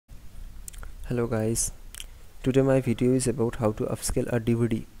Hello guys, today my video is about how to upscale a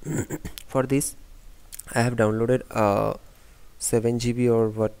DVD. For this I have downloaded a 7 GB or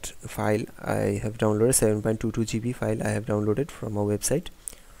what file. I have downloaded 7.22 GB file I have downloaded from a website.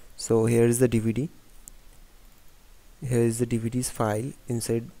 So here is the DVD. Here is the DVD's file.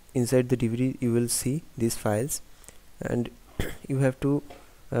 Inside the DVD you will see these files, and you have to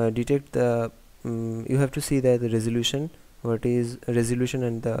detect the you have to see that the resolution, what is resolution,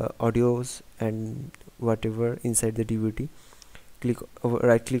 and the audios and whatever inside the DVD.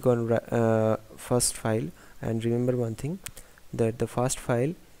 Right click on first file, and remember one thing, that the first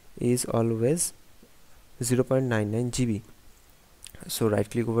file is always 0.99 GB. So right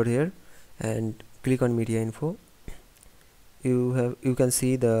click over here and click on media info. You can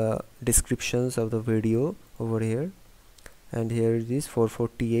see the descriptions of the video over here, and here it is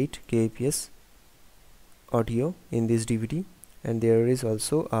 448 kbps audio in this DVD, and there is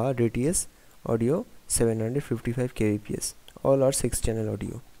also a DTS audio 755 kbps. All are 6-channel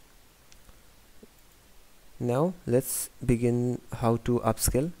audio. Now let's begin how to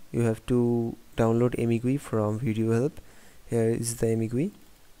upscale. You have to download MGUI from Video Help. Here is the MGUI.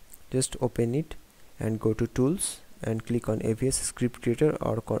 Just open it and go to Tools and click on AVS Script Creator,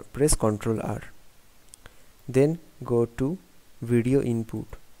 or press Ctrl R. Then go to Video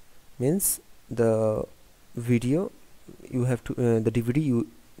Input. Means the video you have to the DVD you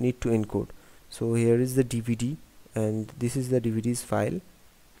need to encode. So here is the DVD, and this is the DVD's file.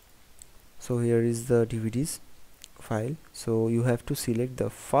 So here is the DVD's file. So you have to select the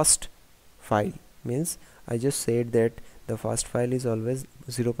first file. Means I just said that the first file is always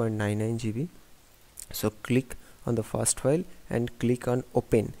 0.99 GB. So click on the first file and click on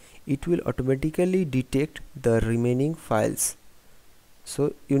open. It will automatically detect the remaining files.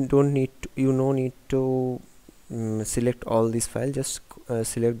 So you don't need to, no need to select all these files. Just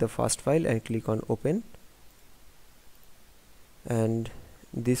select the first file and click on open, and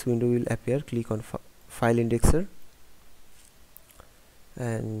this window will appear. Click on file indexer,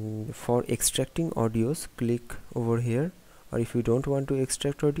 and for extracting audios click over here, or if you don't want to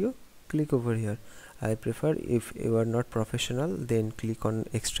extract audio, click over here. I prefer, if you are not professional, then click on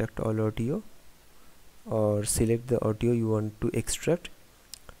extract all audio, or select the audio you want to extract,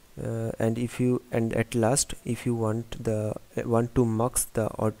 and at last, if you want to mux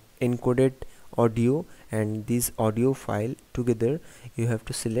the encoded audio and this audio file together, you have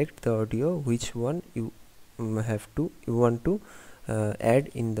to select the audio which one you want to add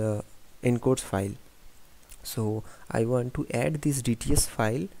in the encodes file. So I want to add this DTS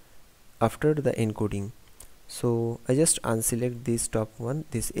file after the encoding. So I just unselect this top one,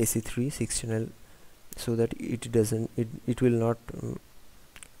 this AC3 6-channel, so that it will not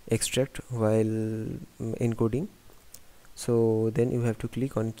extract while encoding. So then you have to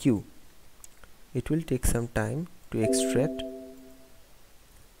click on Q. It will take some time to extract.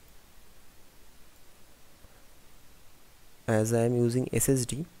 As I am using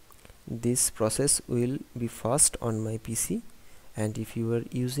SSD, this process will be fast on my PC, and if you are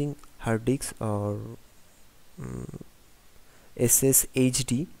using hard disks or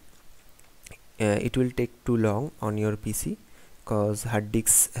SSHD, it will take too long on your PC, because hard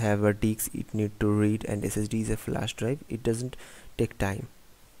disks have a disk it need to read, and SSD is a flash drive. It doesn't take time,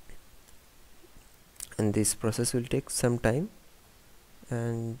 and this process will take some time.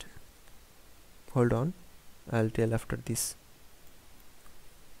 And hold on, I'll tell after this.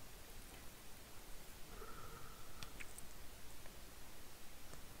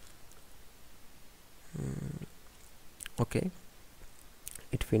 Okay,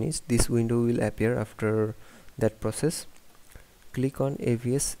 it finished. This window will appear after that process. Click on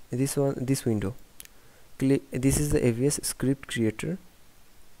AVS, this window. This is the AVS Script Creator.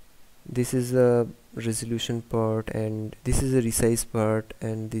 This is the resolution part, and this is the resize part,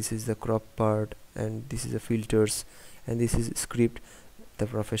 and this is the crop part, and this is the filters, and this is script. The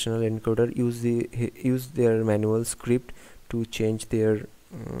professional encoder use their manual script to change the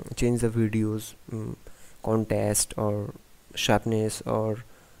videos contrast or sharpness or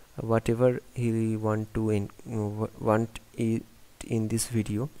whatever he want it in this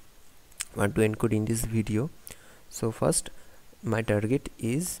video, want to encode in this video. So first my target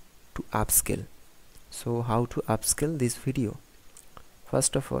is to upscale. So how to upscale this video?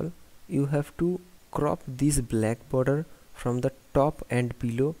 First of all, you have to crop this black border from the top and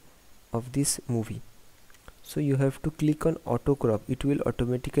below of this movie. So you have to click on auto crop. It will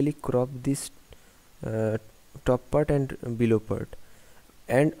automatically crop this top part and below part,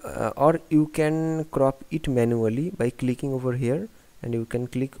 and or you can crop it manually by clicking over here, and you can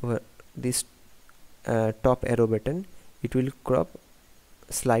click over this top arrow button. It will crop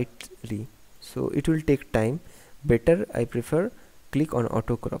slightly. so it will take time. Better I prefer click on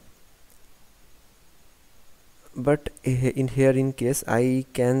auto crop. But in case I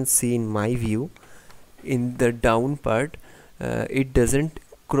can see in my view, in the down part it doesn't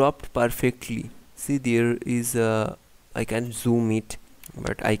crop perfectly. See, there is I can zoom it,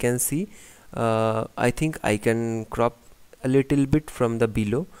 but I can see I think I can crop a little bit from the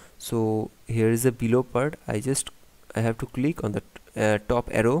below. So here is the below part. I have to click on the top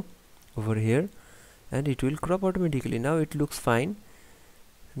arrow over here and it will crop automatically. Now it looks fine.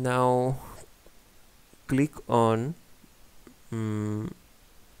 Now click on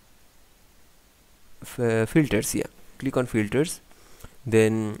filters. Yeah, click on filters,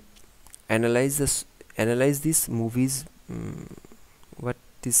 then analyze this movies. What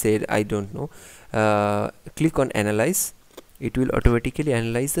is said, I don't know. Click on analyze. It will automatically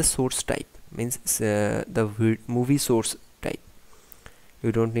analyze the source type, means the movie source type.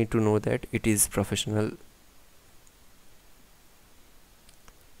 You don't need to know that it is professional,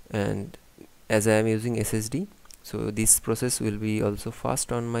 and as I am using SSD, so this process will be also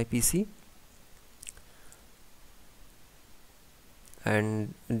fast on my PC.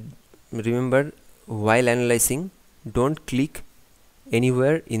 And remember, while analyzing, don't click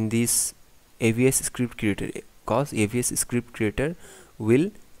anywhere in this AVS script creator, cause AVS script creator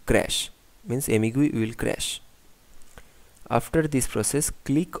will crash, means MIGUI will crash. After this process,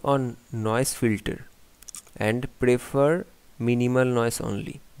 click on noise filter and prefer minimal noise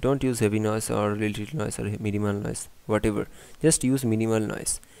only. Don't use heavy noise or little noise or minimal noise, whatever, just use minimal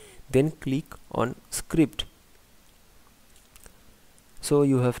noise. Then click on script. So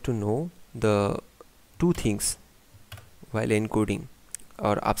you have to know the two things while encoding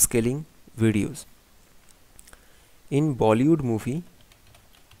or upscaling videos. In Bollywood movie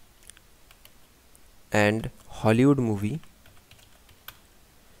and Hollywood movie,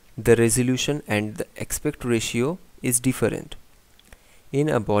 the resolution and the aspect ratio is different. In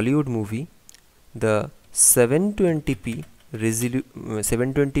a Bollywood movie, the 720p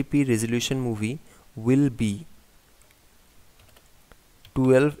resolution movie will be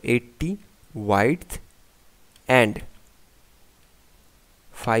 1280 width and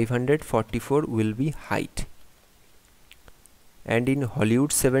 544 will be height. And in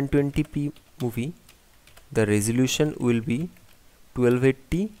Hollywood 720p movie, the resolution will be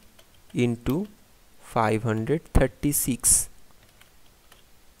 1280 into 536,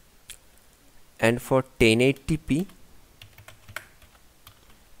 and for 1080p,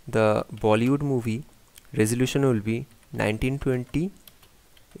 the Bollywood movie resolution will be 1920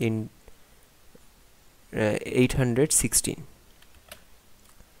 in 816,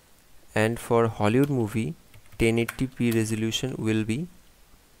 and for Hollywood movie 1080p resolution will be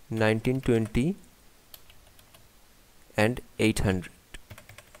 1920 and 800.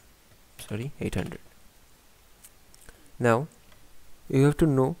 Now you have to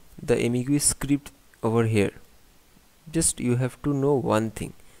know the MIGUI script over here. Just you have to know one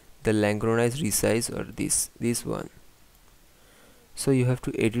thing, the Langronize resize, or this one. So you have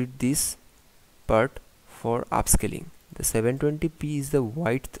to edit this part for upscaling. The 720p is the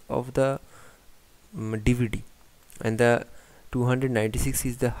width of the DVD and the 296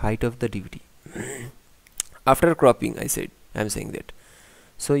 is the height of the DVD. After cropping, I'm saying that.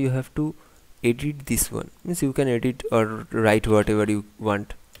 So you have to edit this one, means you can edit or write whatever you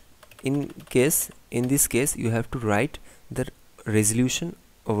want. In this case you have to write the resolution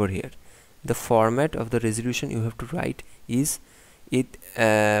over here. The format of the resolution you have to write is it.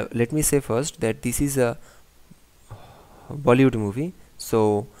 Let me say first that this is a Bollywood movie,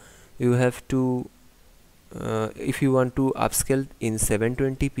 so you have to if you want to upscale in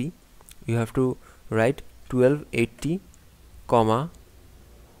 720p, you have to write 1280 comma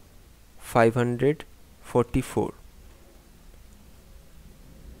 544,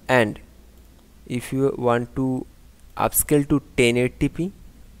 and if you want to upscale to 1080p,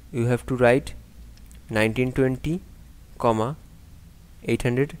 you have to write 1920 comma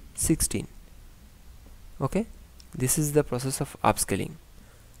 816. Okay, this is the process of upscaling.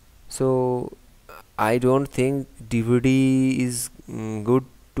 So I don't think DVD is good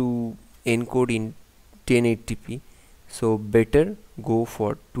to encode in 1080p, so better go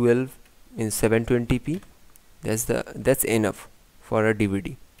for 12 in 720p. That's enough for a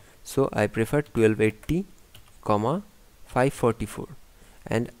DVD. So I prefer 1280 comma 544,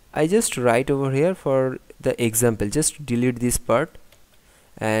 and I just write over here for the example. Just delete this part,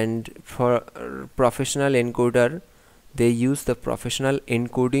 and for professional encoder, they use the professional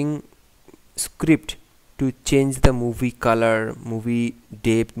encoding script to change the movie color, movie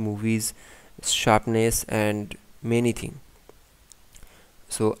depth, movies sharpness, and many things.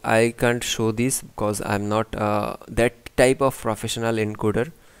 so I can't show this because I'm not that type of professional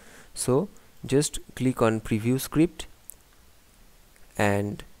encoder. So just click on preview script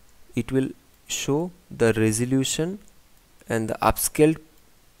and it will show the resolution and the upscale,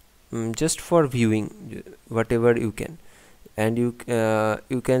 just for viewing whatever you can. And you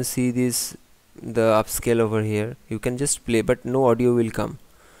can see this, the upscale over here. You can just play but no audio will come,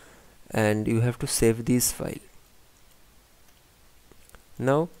 and you have to save this file.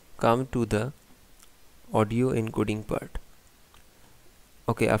 Now come to the audio encoding part.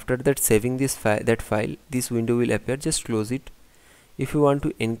 Okay, after that saving this file, this window will appear. Just close it. If you want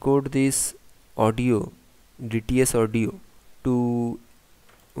to encode this audio, DTS audio, to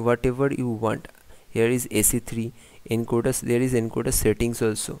whatever you want, here is AC3 encoders. There is encoder settings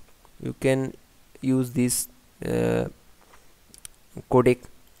also. You can use this codec.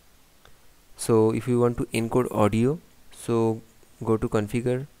 So if you want to encode audio, so go to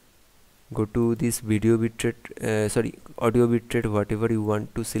configure, go to this video bitrate, audio bitrate, whatever you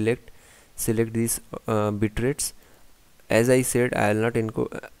want to select these bitrates. As I said, I will not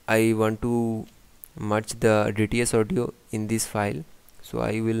encode, I want to merge the DTS audio in this file, so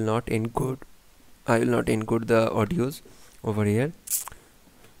I will not encode the audios over here.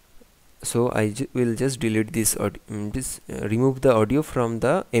 So I will just delete this audio, remove the audio from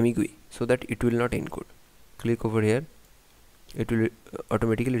the MIGUI so that it will not encode. Click over here, it will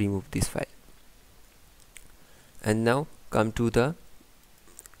automatically remove this file. And now come to the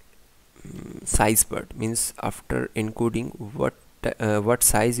size part, means after encoding what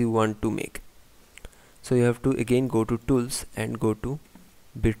size you want to make. So you have to again go to tools and go to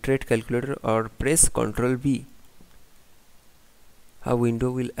bitrate calculator or press Ctrl V. A window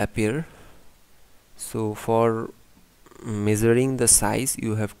will appear. So for measuring the size,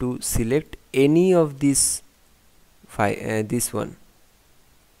 you have to select any of this this one.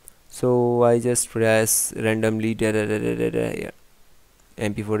 So I just press randomly here,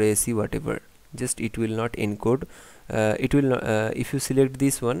 MP4 AC, whatever. Just it will not encode. It will not, if you select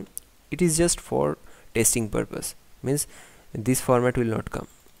this one, it is just for testing purpose, means this format will not come.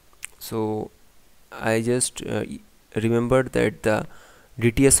 So I just remembered that the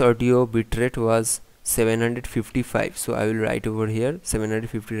DTS audio bitrate was 755, so I will write over here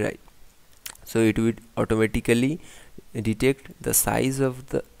 750, right? So it will automatically detect the size of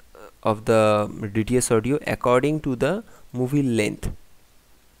the DTS audio according to the movie length.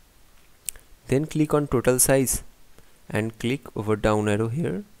 Then click on total size and click over down arrow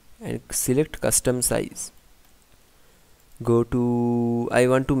here and select custom size. Go to, I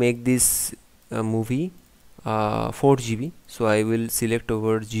want to make this movie 4 GB, so I will select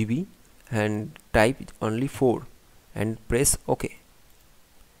over GB and type only 4 and press OK,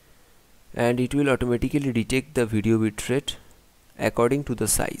 and it will automatically detect the video bitrate according to the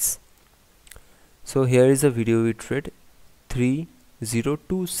size. So here is a video bitrate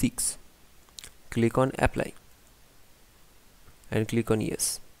 3026. Click on apply and click on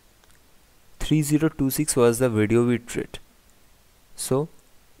yes. 3026 was the video bitrate. So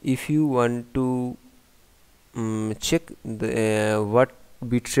if you want to check the what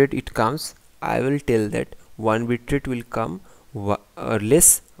bitrate it comes, I will tell that 1 bitrate will come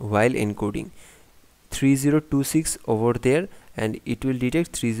less while encoding, 3026 over there, and it will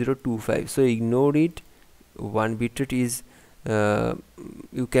detect 3025. So ignore it. 1 bitrate is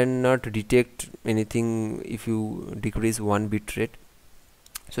you cannot detect anything if you decrease 1 bitrate,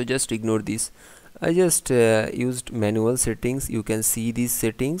 so just ignore this. I just used manual settings. You can see these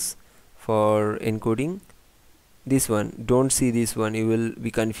settings for encoding. This one, don't see this one, you will be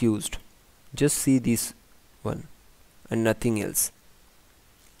confused. Just see this one and nothing else,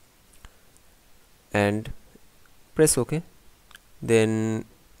 and press OK. Then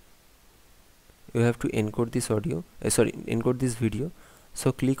you have to encode this audio, encode this video.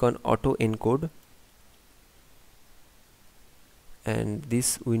 So click on auto encode and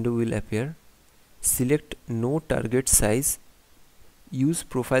this window will appear. Select no target size, use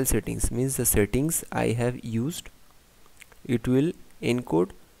profile settings, means the settings I have used, it will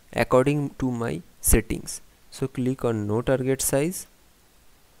encode according to my settings. So click on no target size,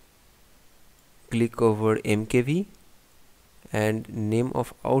 click over MKV and name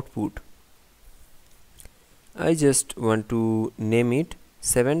of output. I just want to name it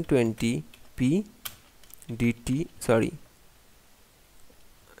 720p DT,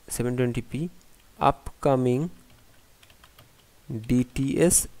 720p upcoming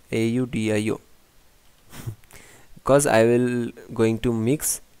DTS AUDIO because I will going to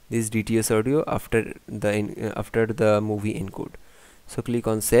mix this DTS audio after the movie encode. So click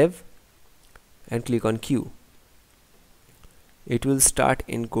on save and click on Q. it will start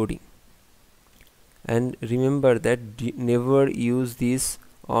encoding. And remember that never use this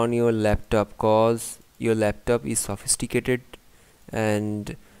on your laptop, cause your laptop is sophisticated,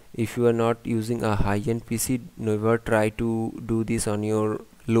 and if you are not using a high-end PC, never try to do this on your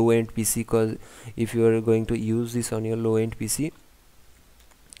low-end PC, cause if you are going to use this on your low-end PC,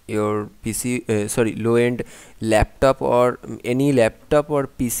 your low-end laptop, or any laptop or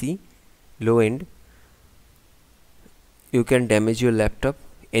PC low-end, you can damage your laptop,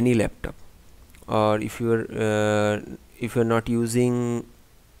 any laptop. Or if you're not using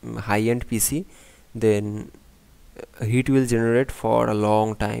high-end PC, then heat will generate for a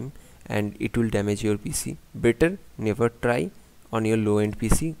long time and it will damage your PC. Better never try on your low-end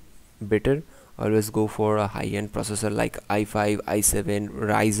PC. Better always go for a high-end processor like i5, i7,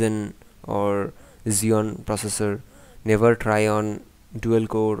 Ryzen or Xeon processor. Never try on dual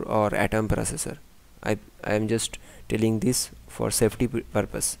core or Atom processor. I am just telling this for safety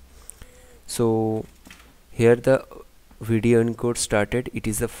purpose. So here the video encode started. It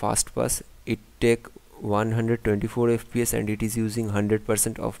is a fast pass. It take 124 fps and it is using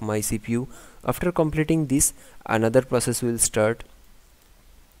 100% of my CPU. After completing this, another process will start.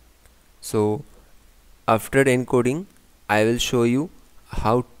 So after encoding, I will show you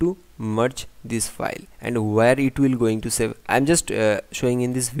how to merge this file and where it will going to save. I'm just showing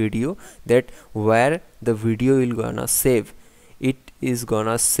in this video that where the video will gonna save. It is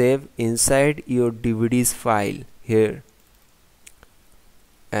gonna save inside your DVD's file here,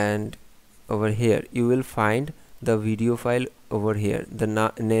 and over here you will find the video file over here.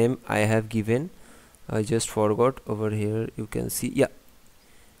 The name I have given, I just forgot. Over here you can see, yeah,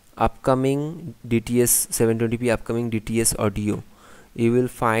 upcoming DTS 720p upcoming DTS audio. You will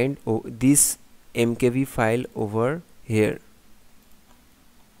find this MKV file over here.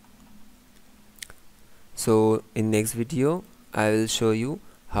 So in next video I will show you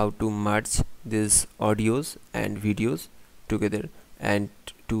how to merge these audios and videos together and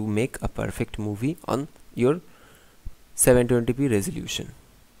to make a perfect movie on your 720p resolution.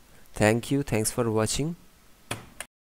 Thanks for watching.